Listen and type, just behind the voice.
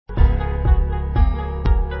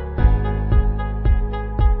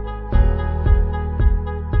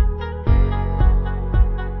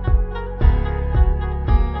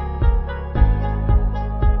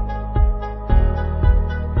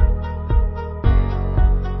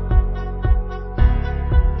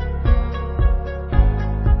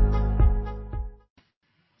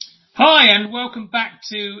Hi, and welcome back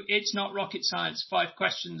to It's Not Rocket Science, 5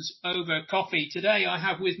 questions over coffee. Today I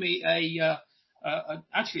have with me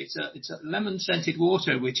actually it's a lemon scented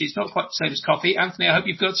water, which is not quite the same as coffee. Anthony, I hope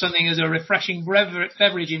you've got something as a refreshing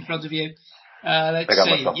beverage in front of you. I Let's got see.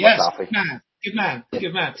 myself my Yes, coffee.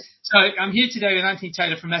 good man. So I'm here today with Anthony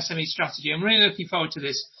Taylor from SME Strategy. I'm really looking forward to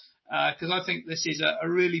this because I think this is a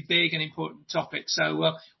really big and important topic.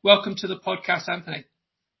 So welcome to the podcast, Anthony.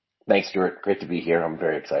 Thanks, Stuart. Great to be here. I'm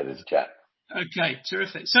very excited to chat. Okay,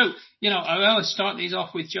 terrific. So, I always start these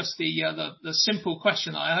off with just the simple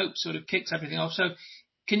question that I hope sort of kicks everything off. So,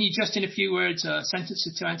 can you just in a few words,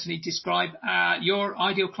 sentences to Anthony, describe your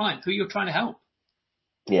ideal client, who you're trying to help?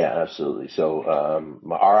 Yeah, absolutely. So,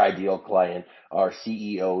 our ideal client are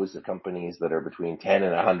CEOs of companies that are between 10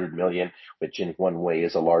 and 100 million, which in one way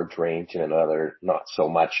is a large range and another not so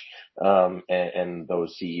much. And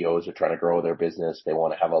those CEOs are trying to grow their business. They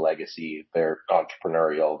want to have a legacy. They're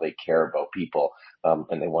entrepreneurial. They care about people,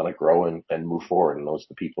 and they want to grow and move forward. And those are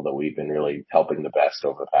the people that we've been really helping the best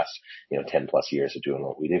over the past, 10 plus years of doing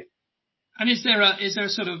what we do. And is there a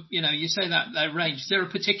sort of, you say that range, is there a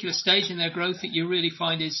particular stage in their growth that you really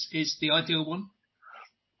find is the ideal one?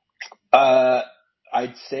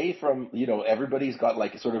 I'd say everybody's got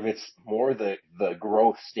like sort of, it's more the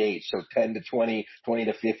growth stage. So 10 to 20, 20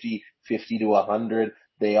 to 50, 50 to 100,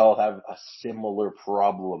 they all have a similar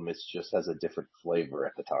problem. It just has a different flavor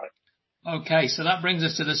at the time. Okay, so that brings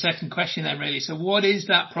us to the second question then, really. So what is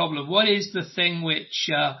that problem? What is the thing which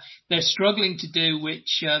they're struggling to do,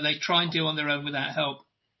 which they try and do on their own without help?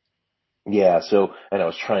 Yeah, and I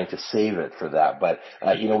was trying to save it for that, but,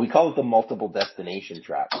 we call it the multiple destination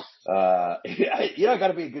trap. I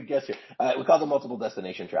gotta be a good guest here. We call it the multiple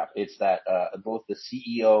destination trap. It's that, both the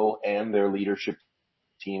CEO and their leadership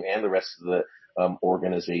team and the rest of the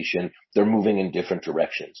organization, they're moving in different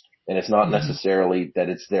directions. And it's not necessarily that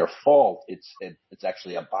it's their fault. It's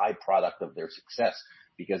actually a byproduct of their success,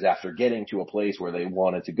 because after getting to a place where they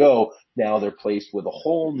wanted to go, now they're placed with a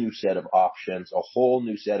whole new set of options, a whole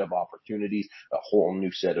new set of opportunities, a whole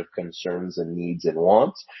new set of concerns and needs and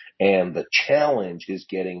wants. And the challenge is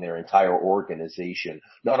getting their entire organization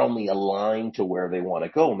not only aligned to where they want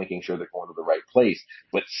to go, making sure they're going to the right place,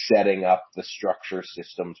 but setting up the structure,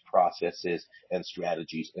 systems, processes, and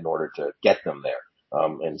strategies in order to get them there.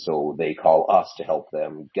 And so they call us to help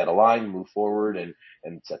them get aligned, move forward,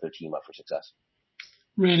 and set their team up for success.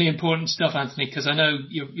 Really important stuff, Anthony, because I know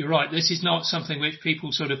you're right. This is not something which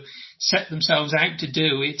people sort of set themselves out to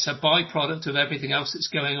do. It's a byproduct of everything else that's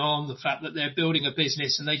going on. The fact that they're building a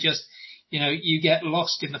business and they just, you get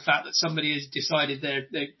lost in the fact that somebody has decided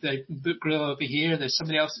they grow over here. There's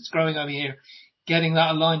somebody else that's growing over here. Getting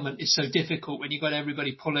that alignment is so difficult when you've got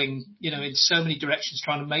everybody pulling, in so many directions,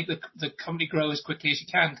 trying to make the company grow as quickly as you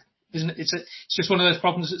can. Isn't it? It's just one of those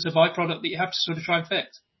problems that's a byproduct that you have to sort of try and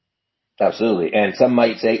fix. Absolutely. And some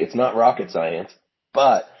might say it's not rocket science,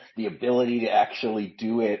 but the ability to actually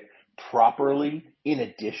do it properly in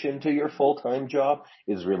addition to your full-time job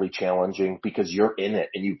is really challenging, because you're in it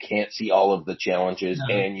and you can't see all of the challenges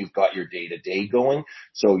and you've got your day-to-day going.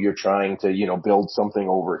 So you're trying to, build something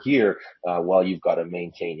over here, while you've got to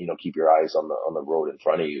maintain, keep your eyes on the road in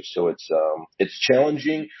front of you. So it's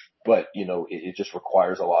challenging, but it just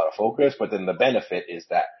requires a lot of focus. But then the benefit is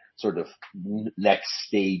that sort of next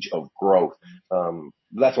stage of growth.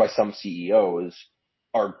 That's why some CEOs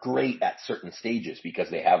are great at certain stages, because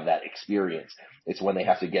they have that experience. It's when they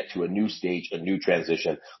have to get to a new stage, a new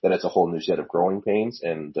transition, that it's a whole new set of growing pains,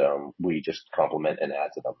 and we just complement and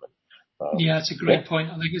add to them. Yeah, it's a great point.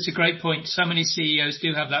 I think it's a great point. So many CEOs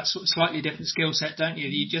do have that sort of slightly different skill set, don't you?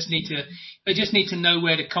 They just need to know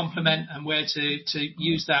where to complement and where to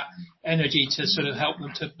use that energy to sort of help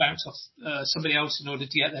them to bounce off somebody else in order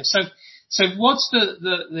to get there. So what's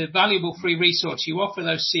the valuable free resource you offer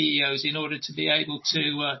those CEOs in order to be able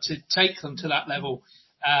to take them to that level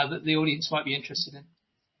that the audience might be interested in?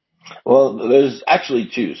 Well, there's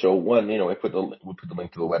actually two. So one, we put the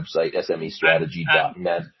link to the website,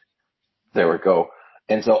 SMEstrategy.net. There we go.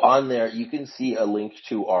 And so on there, you can see a link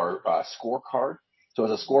to our scorecard. So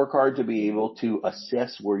it's a scorecard to be able to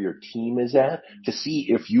assess where your team is at, to see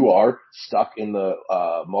if you are stuck in the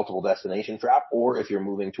multiple destination trap, or if you're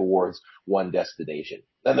moving towards one destination.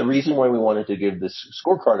 And the reason why we wanted to give this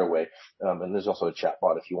scorecard away, and there's also a chat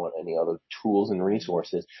bot if you want any other tools and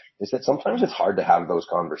resources, is that sometimes it's hard to have those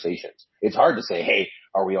conversations. It's hard to say, hey,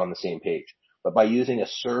 are we on the same page? But by using a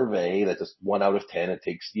survey that's just 1 out of 10, it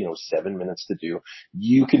takes, 7 minutes to do,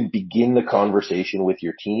 you can begin the conversation with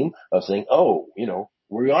your team of saying, oh,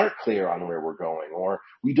 we aren't clear on where we're going, or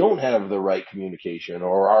we don't have the right communication,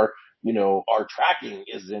 or our tracking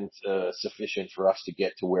isn't sufficient for us to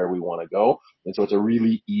get to where we want to go. And so it's a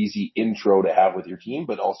really easy intro to have with your team,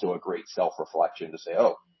 but also a great self-reflection to say,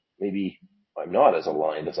 oh, maybe I'm not as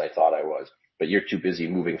aligned as I thought I was, but you're too busy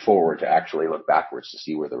moving forward to actually look backwards to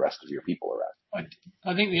see where the rest of your people are at.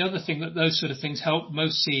 I think the other thing that those sort of things help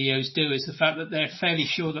most CEOs do is the fact that they're fairly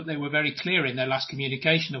sure that they were very clear in their last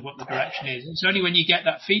communication of what the direction is. It's only when you get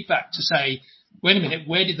that feedback to say, wait a minute,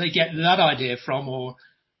 where did they get that idea from? Or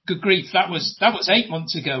good grief, that was 8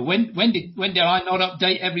 months ago. When did I not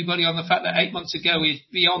update everybody on the fact that 8 months ago is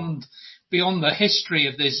beyond the history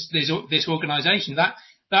of this organization?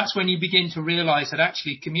 That's when you begin to realize that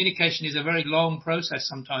actually communication is a very long process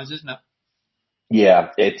sometimes, isn't it?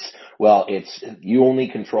 Yeah, it's you only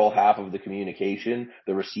control half of the communication.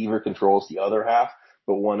 The receiver controls the other half.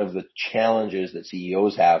 But one of the challenges that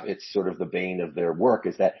CEOs have, it's sort of the bane of their work,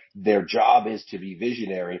 is that their job is to be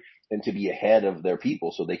visionary and to be ahead of their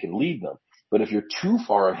people so they can lead them. But if you're too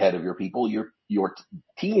far ahead of your people, your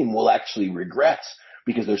team will actually regress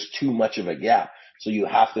because there's too much of a gap. So you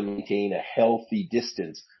have to maintain a healthy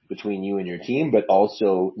distance between you and your team, but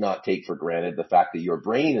also not take for granted the fact that your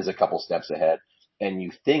brain is a couple steps ahead and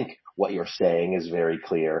you think what you're saying is very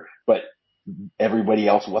clear, but everybody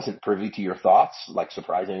else wasn't privy to your thoughts. Like,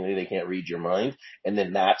 surprisingly, they can't read your mind. And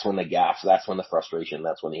then that's when the gaps, that's when the frustration,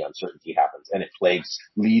 that's when the uncertainty happens. And it plagues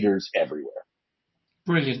leaders everywhere.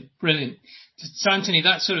 Brilliant, brilliant. So, Anthony,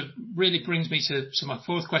 that sort of really brings me to my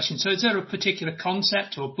fourth question. So is there a particular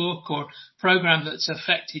concept or book or program that's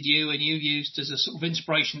affected you and you used as a sort of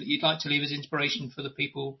inspiration that you'd like to leave as inspiration for the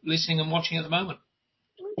people listening and watching at the moment?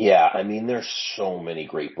 Yeah, I mean, there's so many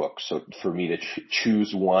great books. So for me to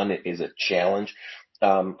choose one is a challenge.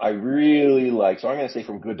 I really so I'm going to say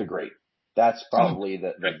From Good to Great. That's probably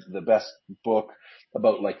the best book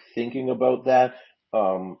about like thinking about that.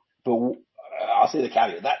 But I'll say the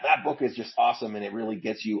caveat that book is just awesome and it really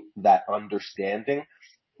gets you that understanding.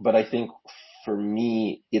 But I think for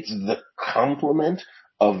me, it's the complement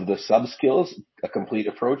of the sub skills, a complete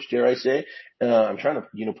approach, dare I say. I'm trying to,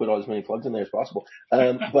 put all as many plugs in there as possible.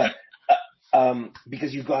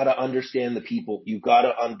 Because you've got to understand the people, you've got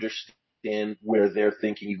to understand where they're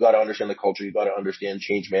thinking, you've got to understand the culture, you've got to understand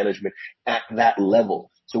change management at that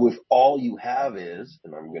level. So if all you have is,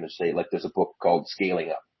 and I'm going to say, like, there's a book called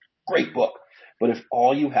Scaling Up, great book. But if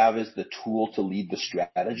all you have is the tool to lead the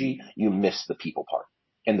strategy, you miss the people part.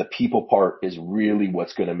 And the people part is really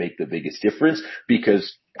what's going to make the biggest difference,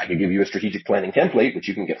 because I can give you a strategic planning template, which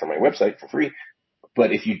you can get from my website for free.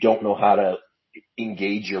 But if you don't know how to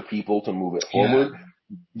engage your people to move it forward,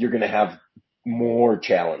 you're going to have more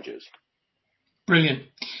challenges. Brilliant.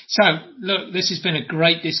 So, look, this has been a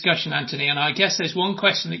great discussion, Anthony, and I guess there's one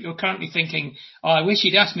question that you're currently thinking, I wish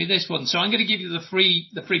you'd asked me this one. So I'm going to give you the free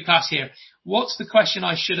pass here. What's the question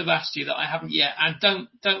I should have asked you that I haven't yet? And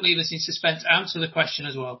don't leave us in suspense. Answer the question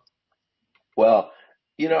as well. Well,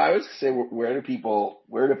 I would say, where do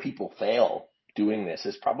people fail doing this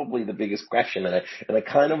is probably the biggest question. And I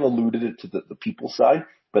kind of alluded it to the people side,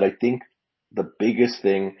 but I think the biggest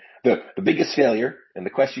thing, the biggest failure, and the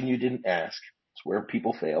question you didn't ask, is where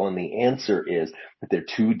people fail. And the answer is that they're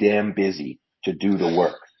too damn busy to do the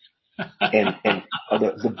work. And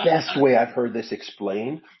the best way I've heard this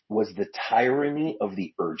explained was the tyranny of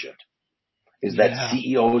the urgent. Is that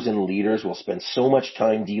CEOs and leaders will spend so much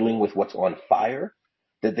time dealing with what's on fire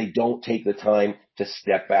that they don't take the time to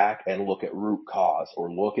step back and look at root cause,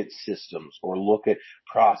 or look at systems, or look at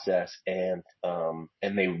process, and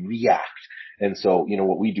they react. And so,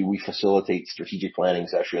 what we do, we facilitate strategic planning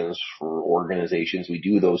sessions for organizations. We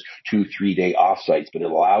do those 2-3 day offsites, but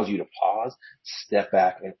it allows you to pause, step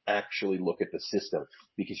back, and actually look at the system,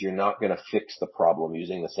 because you're not going to fix the problem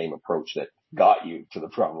using the same approach that got you to the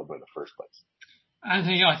problem in the first place.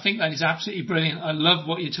 Anthony, I think that is absolutely brilliant. I love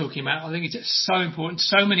what you're talking about. I think it's so important.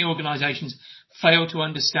 So many organizations fail to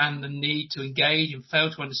understand the need to engage and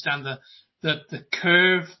fail to understand the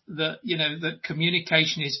curve that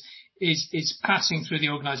communication is passing through the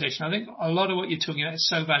organization. I think a lot of what you're talking about is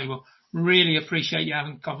so valuable. Really appreciate you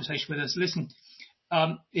having a conversation with us. Listen,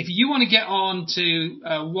 if you want to get on to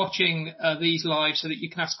watching these live so that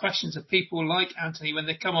you can ask questions of people like Anthony when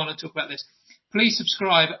they come on and talk about this, please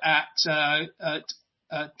subscribe at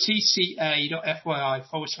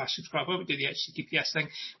tca.fyi/subscribe. I won't do the HTTPS thing,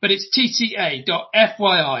 but it's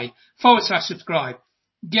tca.fyi/subscribe.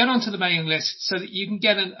 Get onto the mailing list so that you can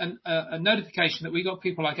get a notification that we got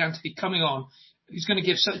people like Anthony coming on, who's going to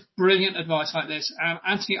give such brilliant advice like this.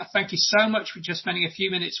 Anthony, I thank you so much for just spending a few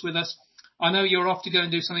minutes with us. I know you're off to go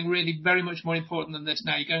and do something really very much more important than this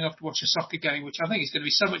now. You're going off to watch a soccer game, which I think is going to be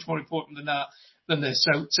so much more important than this.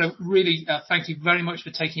 So really, thank you very much for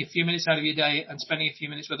taking a few minutes out of your day and spending a few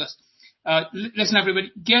minutes with us. Listen,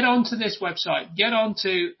 everybody, get onto this website. Get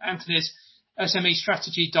onto Anthony's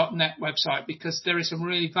SMEstrategy.net website, because there is some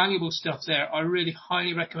really valuable stuff there. I really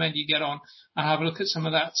highly recommend you get on and have a look at some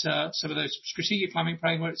of that, some of those strategic planning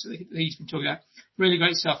frameworks that he's been talking about. Really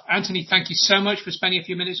great stuff. Anthony, thank you so much for spending a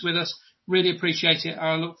few minutes with us. Really appreciate it.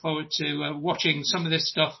 I look forward to watching some of this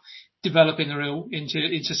stuff develop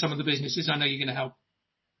into some of the businesses I know you're going to help.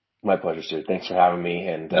 My pleasure, Stu. Thanks for having me,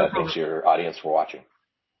 and thanks to your audience for watching.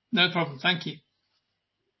 No problem. Thank you.